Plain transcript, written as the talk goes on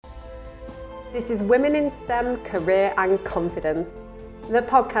This is Women in STEM, Career and Confidence, the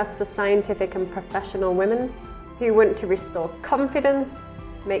podcast for scientific and professional women who want to restore confidence,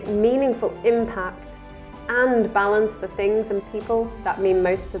 make meaningful impact, and balance the things and people that mean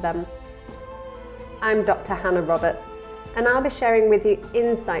most to them. I'm Dr. Hannah Roberts, and I'll be sharing with you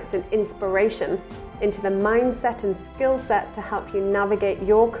insights and inspiration into the mindset and skill set to help you navigate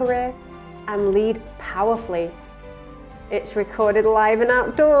your career and lead powerfully. It's recorded live and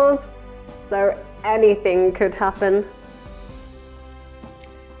outdoors, so anything could happen.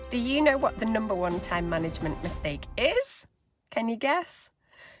 Do you know what the number one time management mistake is? Can you guess?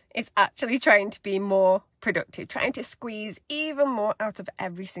 It's actually trying to be more productive, trying to squeeze even more out of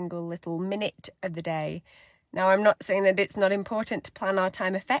every single little minute of the day. Now, I'm not saying that it's not important to plan our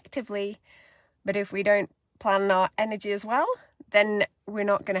time effectively, but if we don't plan our energy as well, then we're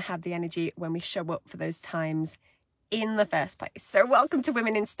not going to have the energy when we show up for those times in the first place. So welcome to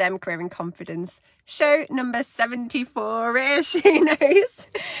Women in STEM, Career and Confidence, show number 74-ish, who knows?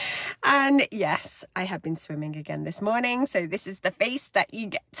 And yes, I have been swimming again this morning, so this is the face that you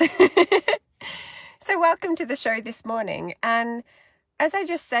get. So welcome to the show this morning. And as I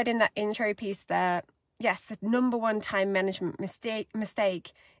just said in that intro piece there, yes, the number one time management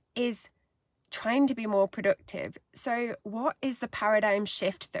mistake is trying to be more productive. So what is the paradigm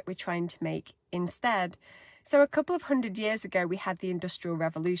shift that we're trying to make instead? So a couple of 100 years ago, we had the Industrial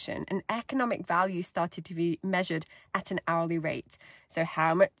Revolution, and economic value started to be measured at an hourly rate. So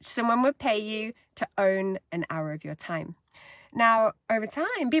how much someone would pay you to own an hour of your time. Now, over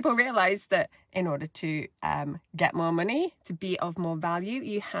time, people realized that in order to get more money, to be of more value,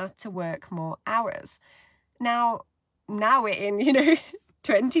 you had to work more hours. Now we're in,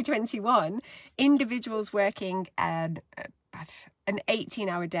 2021, individuals working an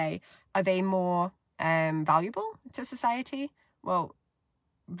 18-hour day, are they more valuable to society? Well,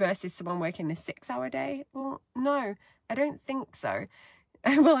 versus someone working a 6-hour day? Well, no, I don't think so.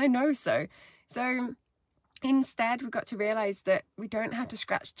 Well, I know so. So instead, we've got to realize that we don't have to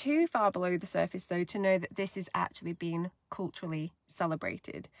scratch too far below the surface, though, to know that this is actually being culturally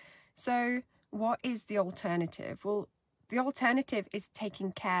celebrated. So what is the alternative? Well, the alternative is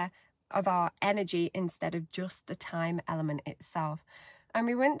taking care of our energy instead of just the time element itself. And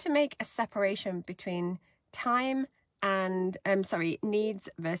we want to make a separation between time and, needs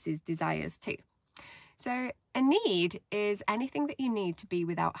versus desires too. So a need is anything that you need to be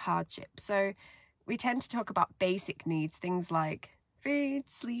without hardship. So we tend to talk about basic needs, things like food,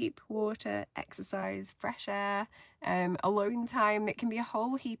 sleep, water, exercise, fresh air, alone time. It can be a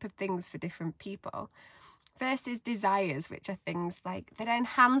whole heap of things for different people. Versus desires, which are things like that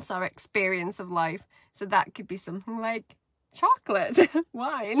enhance our experience of life. So that could be something like chocolate,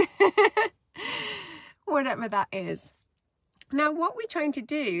 wine, whatever that is. Now, what we're trying to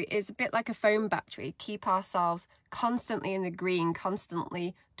do is a bit like a phone battery, keep ourselves constantly in the green,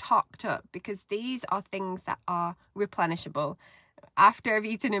 constantly topped up, because these are things that are replenishable. After I've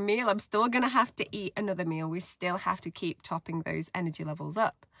eaten a meal, I'm still going to have to eat another meal. We still have to keep topping those energy levels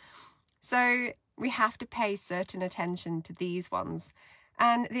up. So we have to pay certain attention to these ones.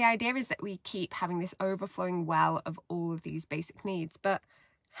 And the idea is that we keep having this overflowing well of all of these basic needs. But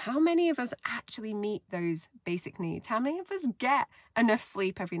how many of us actually meet those basic needs? How many of us get enough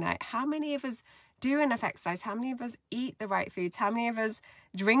sleep every night? How many of us do enough exercise? How many of us eat the right foods? How many of us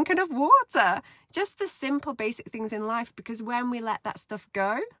drink enough water? Just the simple basic things in life, because when we let that stuff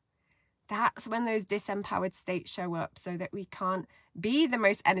go, that's when those disempowered states show up, so that we can't be the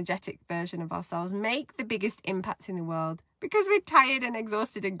most energetic version of ourselves, make the biggest impact in the world, because we're tired and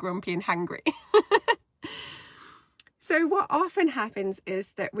exhausted and grumpy and hungry. So what often happens is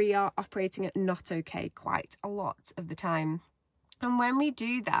that we are operating at not okay quite a lot of the time. And when we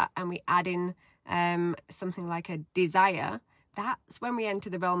do that and we add in something like a desire, that's when we enter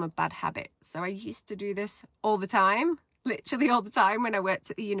the realm of bad habits. So I used to do this all the time, literally all the time when I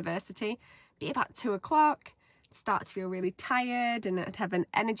worked at the university. Be about 2:00, start to feel really tired and I'd have an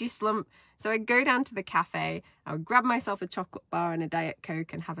energy slump. So I'd go down to the cafe, I would grab myself a chocolate bar and a Diet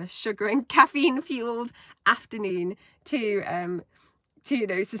Coke and have a sugar and caffeine fueled afternoon to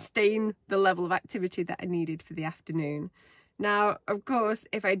sustain the level of activity that I needed for the afternoon. Now, of course,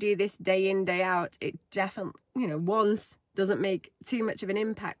 if I do this day in, day out, it definitely, once doesn't make too much of an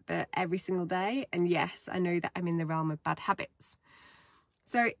impact, but every single day. And yes, I know that I'm in the realm of bad habits.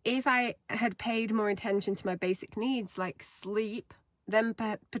 So if I had paid more attention to my basic needs like sleep, then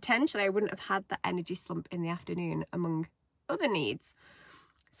potentially I wouldn't have had that energy slump in the afternoon, among other needs.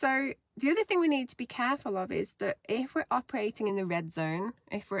 So the other thing we need to be careful of is that if we're operating in the red zone,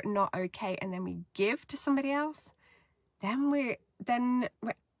 if we're not okay, and then we give to somebody else, then we're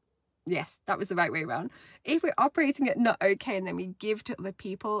Yes, that was the right way around. If we're operating at not okay and then we give to other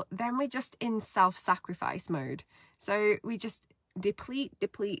people, then we're just in self-sacrifice mode. So we just deplete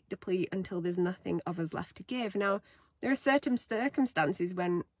until there's nothing of us left to give. Now, there are certain circumstances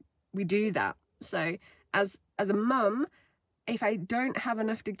when we do that. So as a mum, if I don't have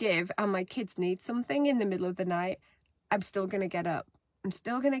enough to give and my kids need something in the middle of the night, I'm still going to get up. I'm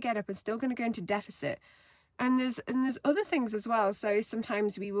still going to go into deficit. And there's other things as well. So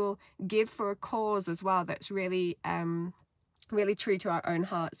sometimes we will give for a cause as well that's really really true to our own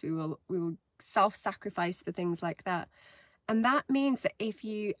hearts. We will self-sacrifice for things like that. And that means that if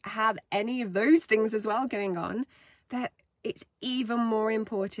you have any of those things as well going on, that it's even more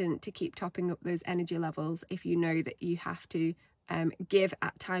important to keep topping up those energy levels if you know that you have to give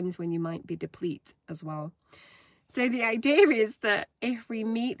at times when you might be deplete as well. So the idea is that if we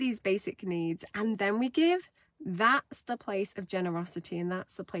meet these basic needs and then we give, that's the place of generosity, and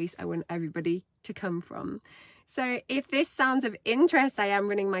that's the place I want everybody to come from. So if this sounds of interest, I am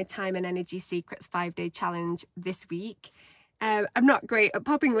running my Time and Energy Secrets 5-day challenge this week. I'm not great at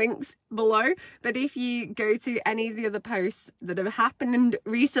popping links below, but if you go to any of the other posts that have happened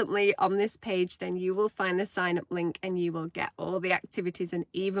recently on this page, then you will find the sign up link and you will get all the activities and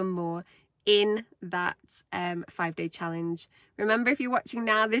even more in that 5-day challenge. Remember, if you're watching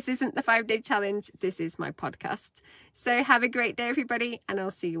now, this isn't the 5-day challenge, this is my podcast. So have a great day, everybody, and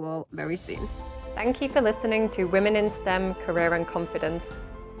I'll see you all very soon. Thank you for listening to Women in STEM, Career and Confidence.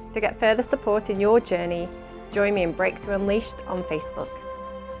 To get further support in your journey, join me in Breakthrough Unleashed on Facebook.